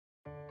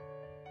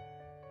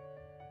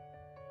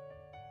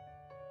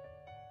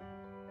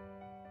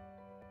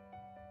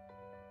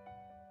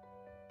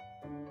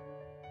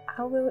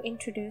I will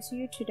introduce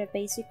you to the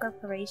basic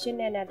operation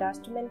and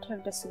adjustment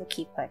of the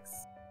SILKYPIX.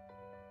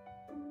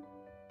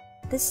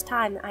 This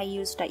time I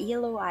used the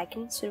yellow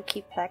icon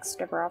SILKYPIX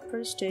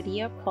Developer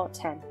Studio Pro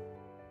 10.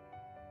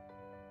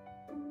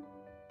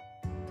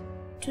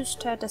 To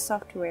start the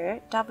software,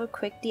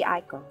 double-click the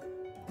icon.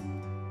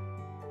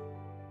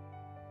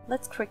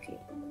 Let's click it.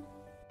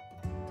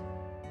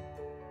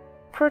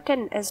 Pro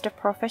 10 is the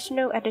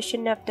professional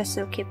edition of the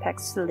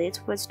SILKYPIX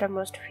Elite with the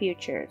most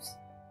features.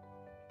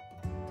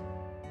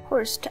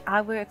 First,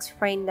 I will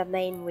explain the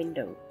main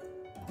window.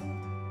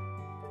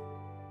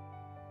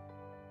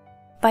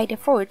 By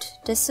default,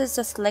 this is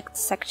the select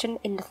section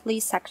in the 3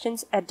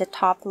 sections at the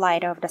top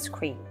right of the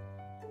screen.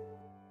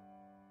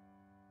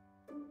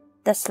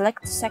 The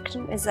select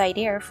section is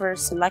ideal for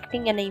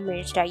selecting an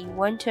image that you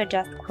want to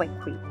adjust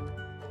quickly.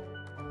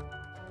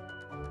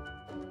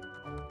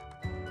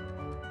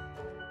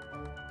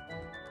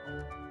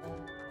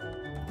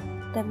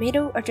 The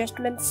middle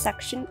adjustment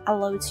section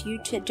allows you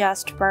to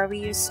adjust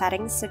various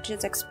settings such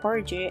as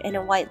exposure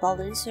and white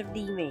balance of the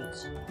image.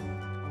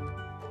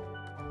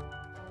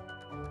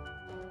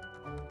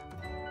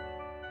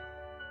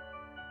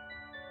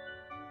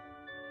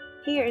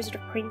 Here is the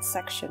print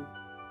section.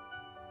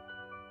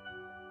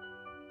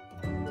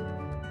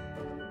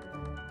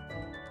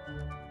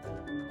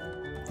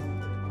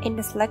 In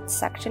the select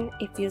section,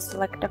 if you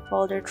select the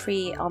folder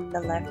tree on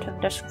the left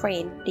of the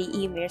screen,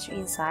 the image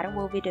inside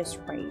will be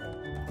displayed.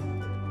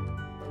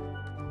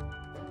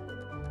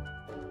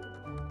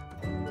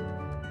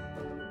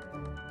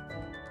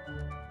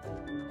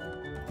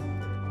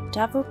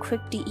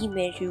 Double-click the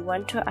image you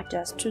want to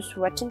adjust to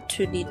switch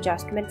into the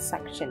adjustment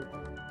section.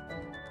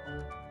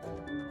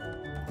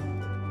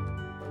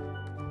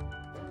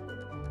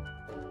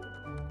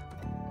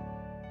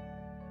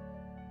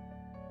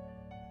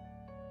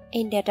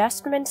 In the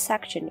adjustment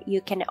section,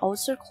 you can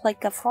also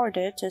click a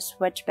folder to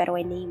switch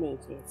between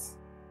images.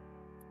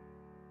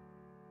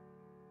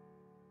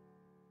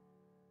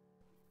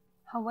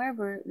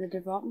 However, the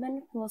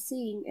development for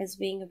seeing is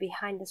being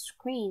behind the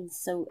screen,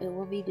 so it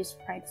will be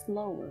displayed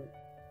slower.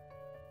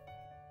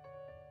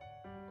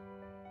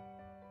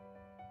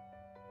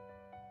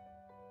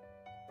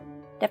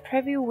 The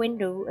preview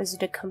window is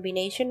the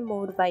combination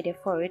mode by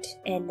default,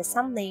 and the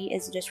thumbnail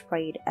is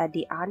displayed at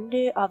the end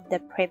of the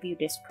preview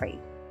display.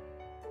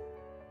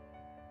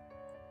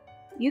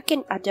 You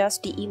can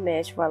adjust the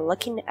image while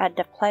looking at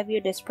the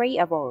preview display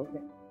above.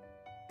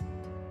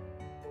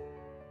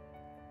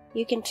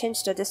 You can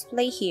change the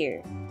display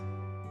here.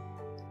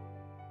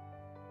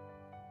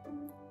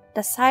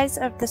 The size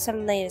of the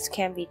thumbnails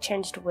can be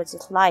changed with the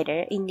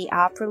slider in the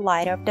upper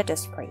right of the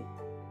display.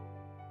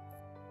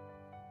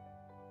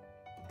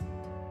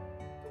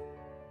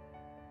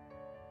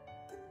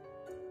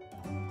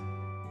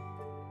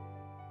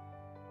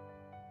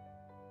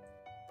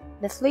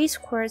 The 3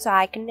 squares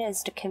icon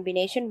is the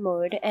combination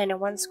mode and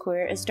 1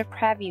 square is the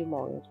preview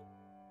mode.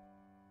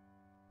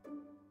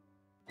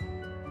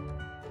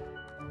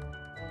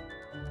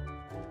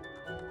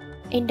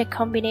 In the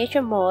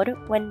combination mode,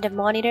 when the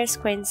monitor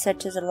screen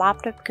such as a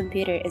laptop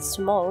computer is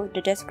small,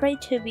 the display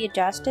to be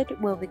adjusted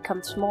will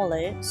become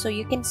smaller, so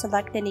you can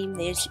select an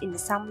image in the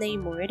thumbnail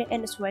mode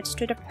and switch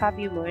to the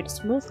preview mode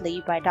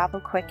smoothly by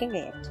double-clicking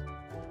it.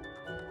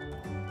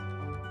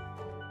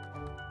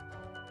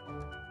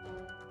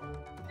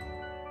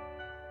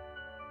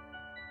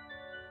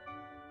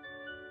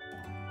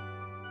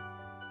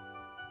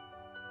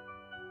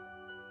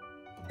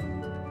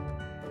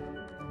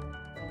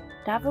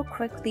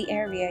 Double-click the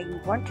area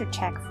you want to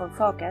check for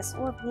focus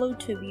or blue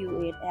to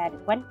view it at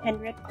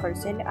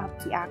 100%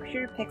 of the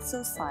actual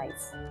pixel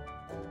size.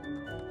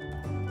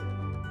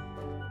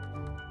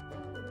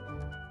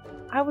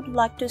 I would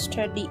like to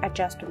start the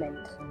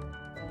adjustment.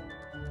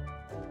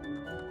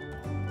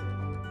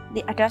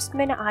 The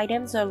adjustment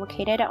items are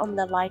located on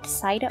the right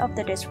side of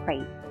the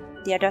display.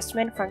 The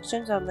adjustment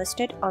functions are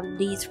listed on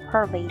these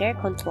parameter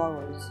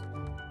controllers.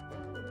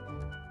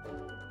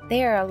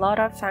 There are a lot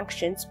of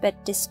functions,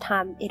 but this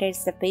time it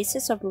is the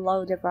basis of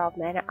low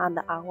development, and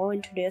I will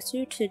introduce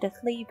you to the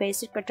 3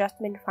 basic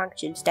adjustment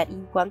functions that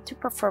you want to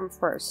perform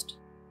first.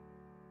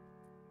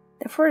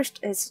 The first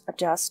is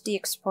adjust the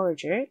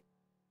exposure.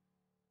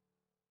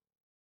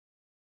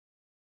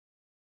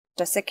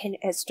 The second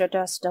is to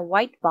adjust the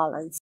white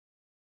balance.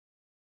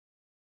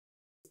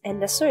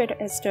 And the third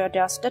is to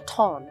adjust the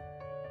tone.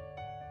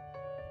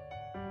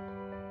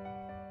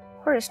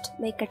 First,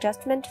 make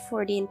adjustment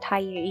for the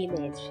entire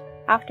image.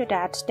 After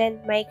that, then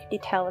make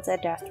detailed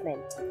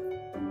adjustment.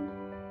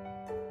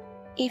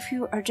 If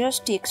you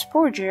adjust the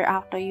exposure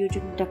after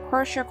using the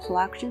partial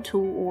collection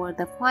tool or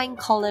the fine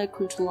color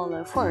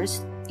controller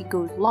first, it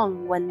goes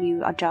wrong when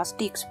you adjust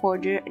the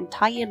exposure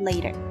entirely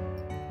later.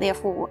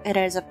 Therefore, it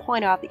is a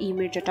point of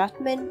image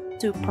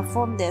adjustment to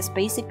perform this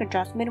basic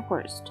adjustment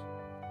first.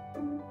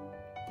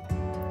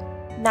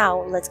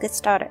 Now, let's get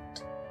started.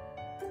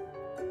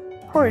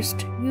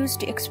 First, use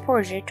the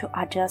exposure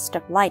to adjust the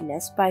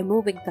brightness by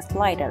moving the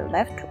slider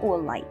left or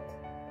right.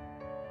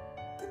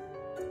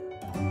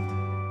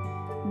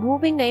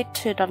 Moving it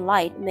to the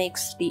light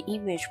makes the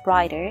image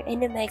brighter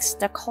and it makes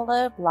the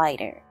color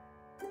lighter.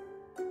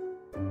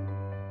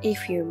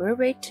 If you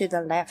move it to the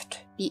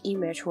left, the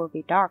image will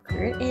be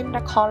darker and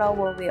the color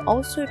will be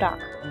also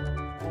darker.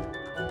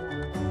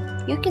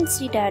 You can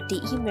see that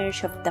the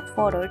image of the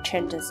photo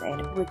changes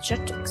it with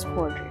just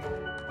exposure.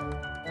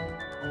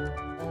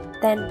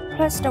 Then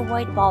press the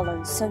white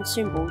balance sun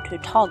symbol to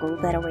toggle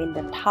between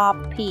the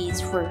top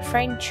piece for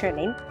frame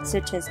tuning,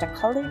 such as the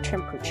color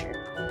temperature.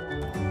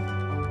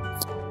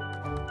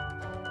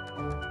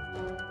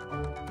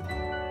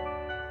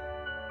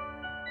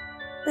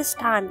 This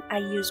time, I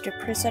used the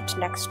preset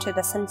next to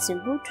the sun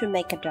symbol to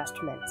make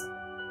adjustments.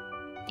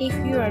 If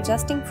you are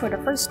adjusting for the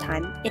first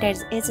time, it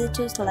is easy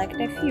to select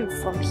a few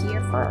from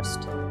here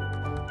first.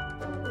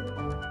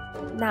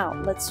 Now,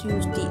 let's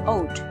use the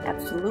old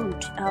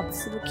absolute of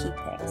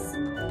SILKYPIX.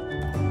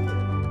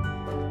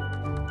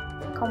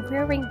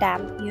 Comparing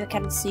them, you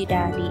can see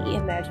that the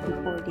image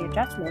before the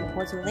adjustment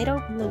was a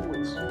little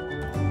bluish.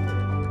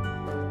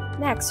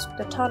 Next,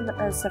 the tone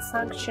is a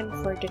function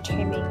for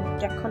determining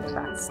the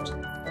contrast.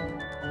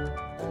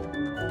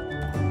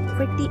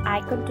 Click the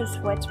icon to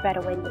switch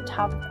between the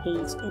top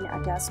page and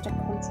adjust the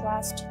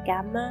contrast,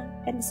 gamma,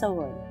 and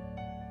so on.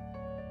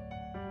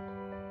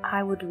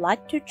 I would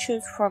like to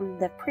choose from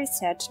the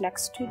preset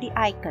next to the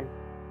icon.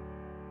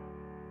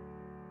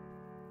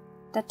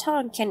 The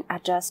tone can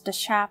adjust the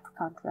sharp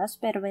contrast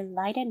between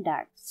light and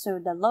dark, so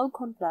the low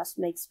contrast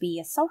makes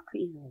be a softer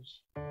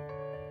image.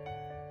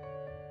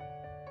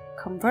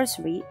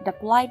 Conversely, the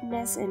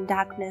brightness and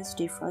darkness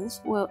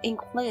difference will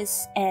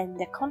increase and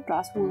the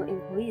contrast will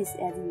increase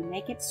as you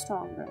make it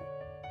stronger.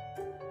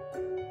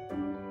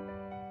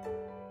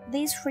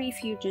 These three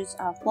features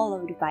are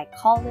followed by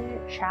color,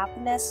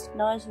 sharpness,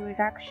 noise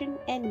reduction,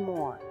 and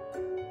more.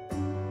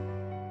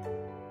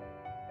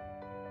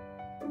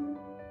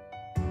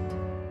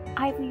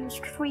 I've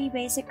used three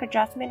basic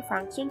adjustment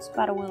functions,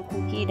 but I will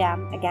compare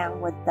them again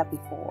with the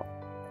before.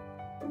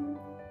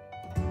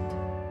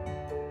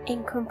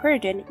 In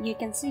comparison, you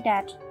can see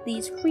that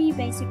these three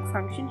basic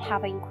functions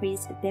have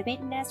increased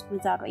vividness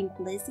without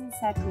increasing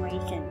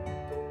saturation.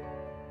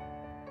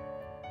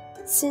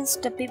 Since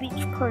the vivid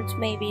parts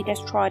may be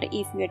destroyed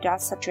if you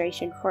adjust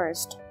saturation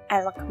first,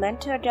 I recommend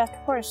to adjust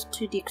first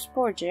to the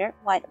exposure,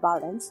 white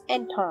balance,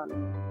 and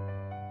tone.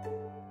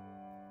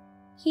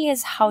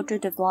 Here's how the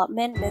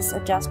development is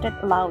adjusted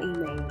raw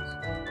image.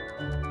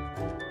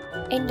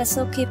 In the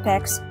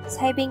SILKYPIX,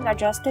 saving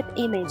adjusted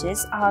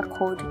images are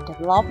called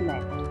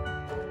development.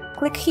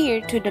 Click here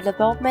to the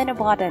development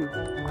button.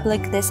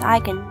 Click this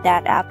icon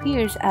that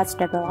appears as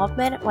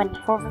development when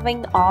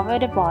hovering over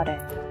the button.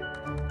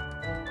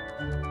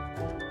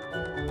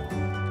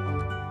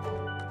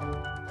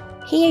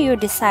 Here you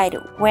decide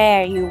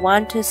where you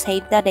want to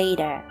save the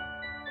data.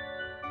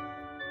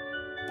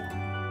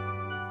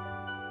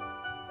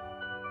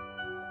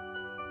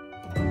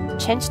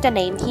 Change the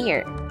name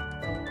here.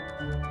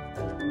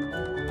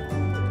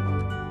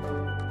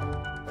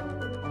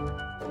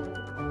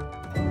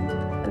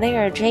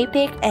 There are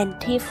JPEG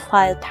and TIFF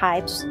file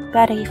types,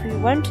 but if you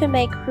want to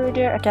make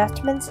further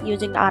adjustments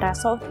using other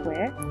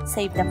software,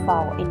 save the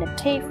file in a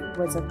TIFF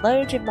with a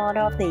large amount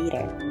of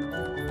data.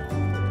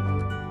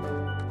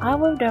 I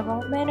will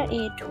development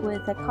it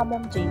with a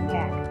common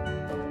JPEG.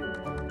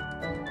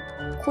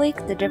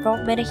 Click the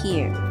development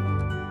here.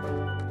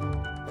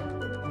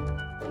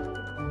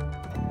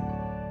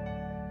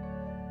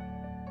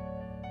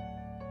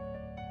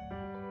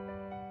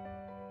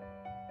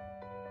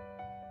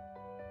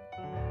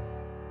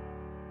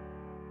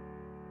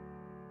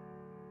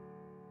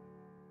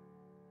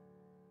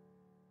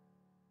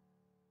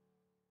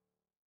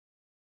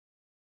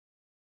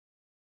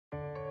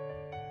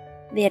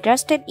 The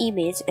adjusted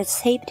image is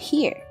saved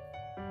here.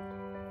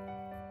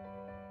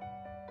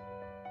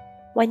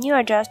 When you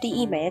adjust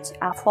the image,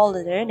 a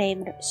folder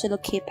named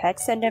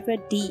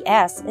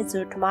SILKYPIX_DS is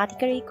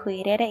automatically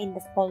created in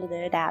the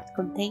folder that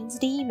contains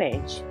the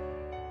image.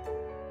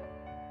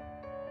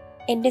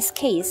 In this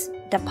case,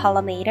 the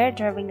parameter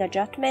during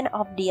adjustment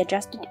of the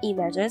adjusted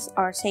images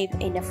are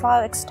saved in a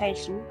file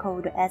extension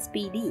called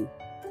SPD.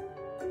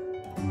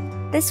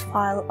 This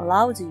file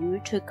allows you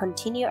to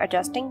continue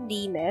adjusting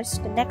the image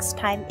the next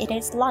time it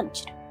is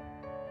launched.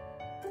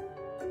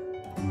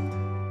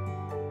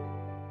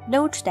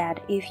 Note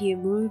that if you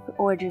move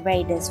or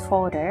delete this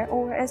folder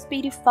or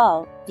SPD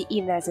file, the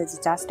image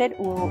adjusted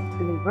will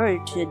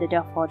revert to the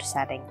default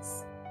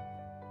settings.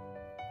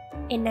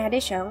 In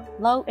addition,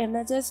 raw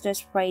images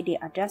display the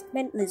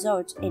adjustment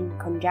results in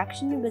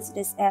conjunction with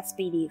this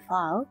SPD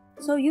file,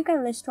 so you can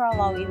restore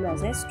raw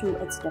images to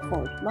its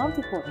default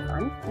multiple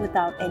times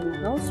without any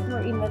loss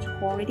for image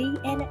quality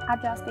and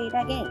adjust it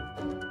again.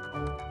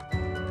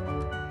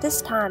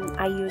 This time,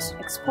 I use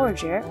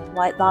exposure,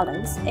 white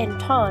balance, and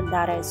tone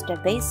that is the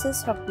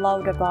basis of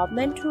raw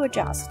development to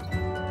adjust.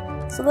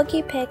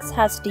 SILKYPIX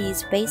has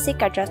these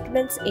basic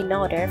adjustments in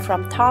order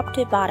from top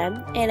to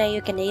bottom, and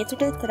you can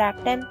easily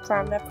select them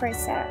from a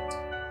preset.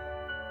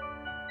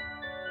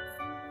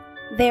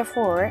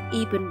 Therefore,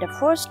 even the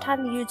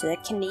first-time user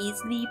can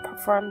easily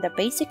perform the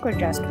basic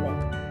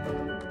adjustment.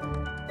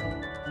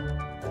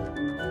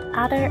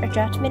 Other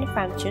adjustment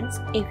functions,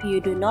 if you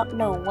do not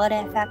know what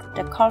effect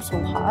the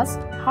cursor has,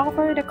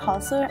 hover the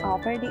cursor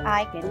over the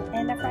icon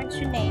and the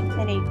function name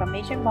and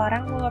information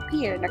button will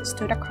appear next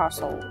to the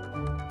cursor.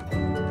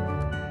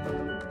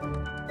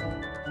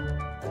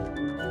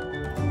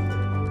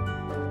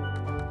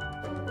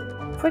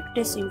 Click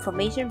this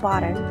information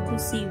button to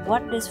see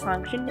what this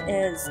function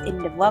is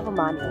in the web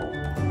manual.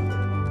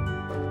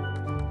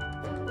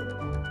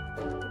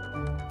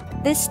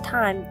 This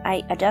time,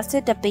 I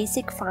adjusted the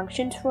basic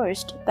functions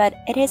first, but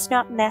it is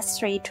not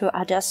necessary to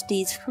adjust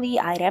these 3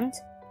 items,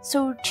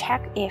 so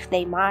check if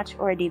they match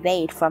or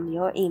deviate from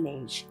your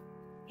image.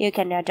 You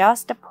can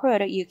adjust the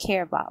part you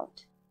care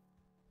about.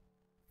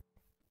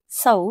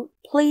 So,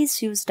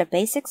 please use the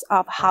basics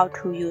of how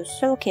to use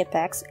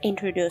SILKYPIX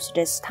introduced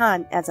this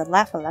time as a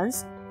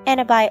reference,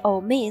 and by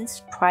all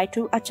means try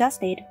to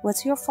adjust it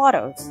with your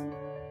photos.